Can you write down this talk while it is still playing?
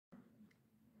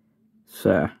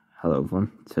So, hello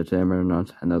everyone. So today I'm going to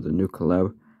announce another new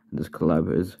collab. And this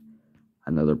collab is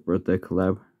another birthday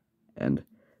collab. And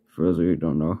for those of you who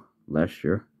don't know, last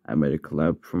year I made a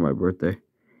collab for my birthday.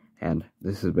 And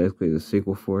this is basically the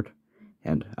sequel for it.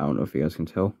 And I don't know if you guys can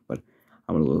tell, but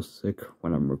I'm a little sick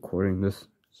when I'm recording this.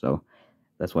 So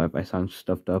that's why if I sound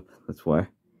stuffed up, that's why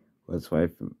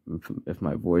if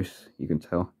my voice, you can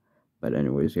tell. But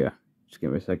anyways, yeah, just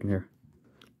give me a second here.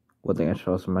 One thing I should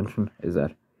also mention is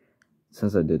that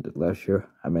since I did it last year,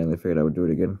 I mainly figured I would do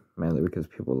it again, mainly because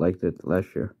people liked it last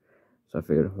year. So I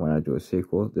figured why not do a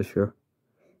sequel this year.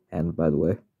 And by the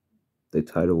way, the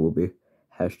title will be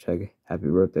hashtag Happy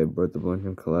Birthday Birthday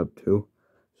Balloon Collab 2.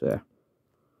 So yeah.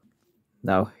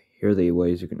 Now, here are the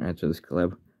ways you can answer this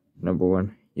collab. Number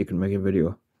 1, you can make a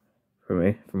video for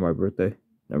me for my birthday.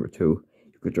 Number 2,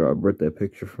 you could draw a birthday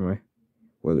picture for me,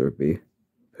 whether it be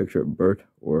a picture of Bert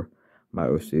or my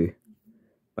OC.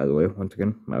 By the way, once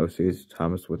again, my OC is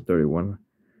Thomas with 31.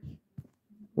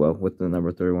 Well, with the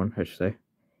number 31, I should say.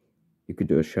 You could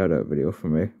do a shout out video for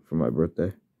me for my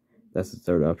birthday. That's the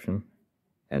third option.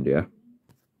 And yeah.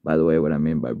 By the way, what I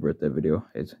mean by birthday video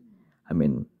is, I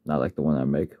mean, not like the one I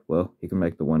make. Well, you can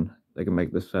make the one, they can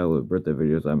make this style of birthday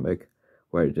videos I make,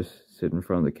 where I just sit in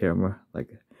front of the camera,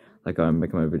 like I'm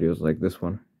making my videos like this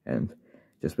one, and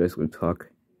just basically talk,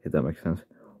 if that makes sense.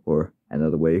 Or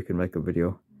another way you can make a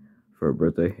video for a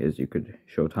birthday is you could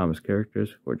show Thomas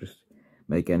characters, or just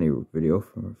make any video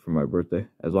for my birthday,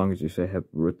 as long as you say happy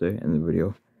birthday in the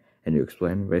video, and you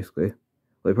explain, basically.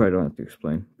 Well, you probably don't have to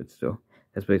explain, but still.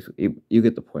 That's basically, you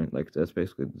get the point, like, that's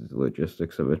basically the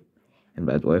logistics of it. And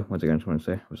by the way, once again, I just want to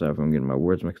say, I'm sorry if I'm getting my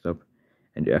words mixed up.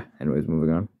 And yeah, anyways,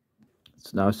 moving on.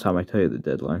 So now it's time I tell you the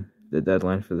deadline. The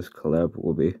deadline for this collab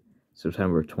will be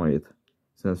September 20th,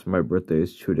 since my birthday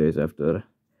is 2 days after that.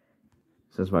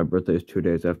 Since my birthday is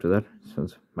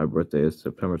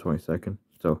September 22nd,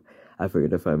 so I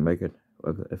figured if I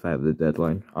have the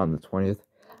deadline on the 20th,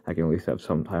 I can at least have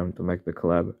some time to make the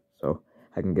collab, so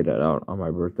I can get it out on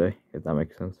my birthday, if that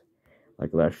makes sense. Like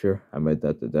last year, I made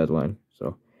that the deadline,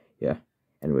 so yeah.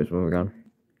 Anyways, moving on.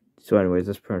 So anyways,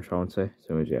 that's pretty much all I want to say.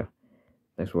 So anyways, yeah.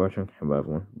 Thanks for watching, and bye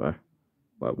everyone, bye.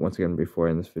 But once again, before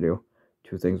I end this video,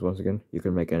 2 things once again. You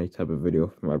can make any type of video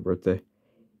for my birthday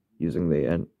using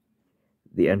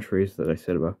the entries that I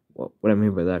said about. Well, what I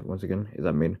mean by that, once again, is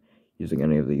I mean using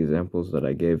any of the examples that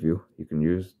I gave you. You can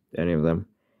use any of them.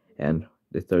 And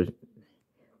the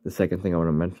second thing I want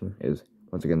to mention is,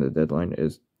 once again, the deadline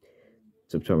is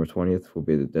September 20th will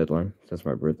be the deadline, since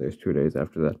my birthday is 2 days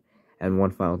after that. And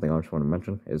one final thing I just want to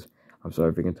mention is, I'm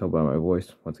sorry if you can tell by my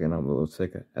voice, once again, I'm a little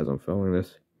sick as I'm filming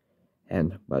this.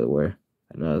 And by the way,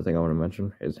 another thing I want to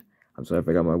mention is, I'm sorry if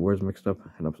I got my words mixed up,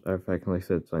 and I'm sorry if I accidentally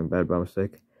said something bad by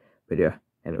mistake. But yeah,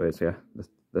 anyways, yeah,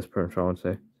 that's pretty much all I want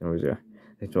to say. Anyways, yeah,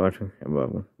 thanks for watching,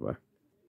 and bye.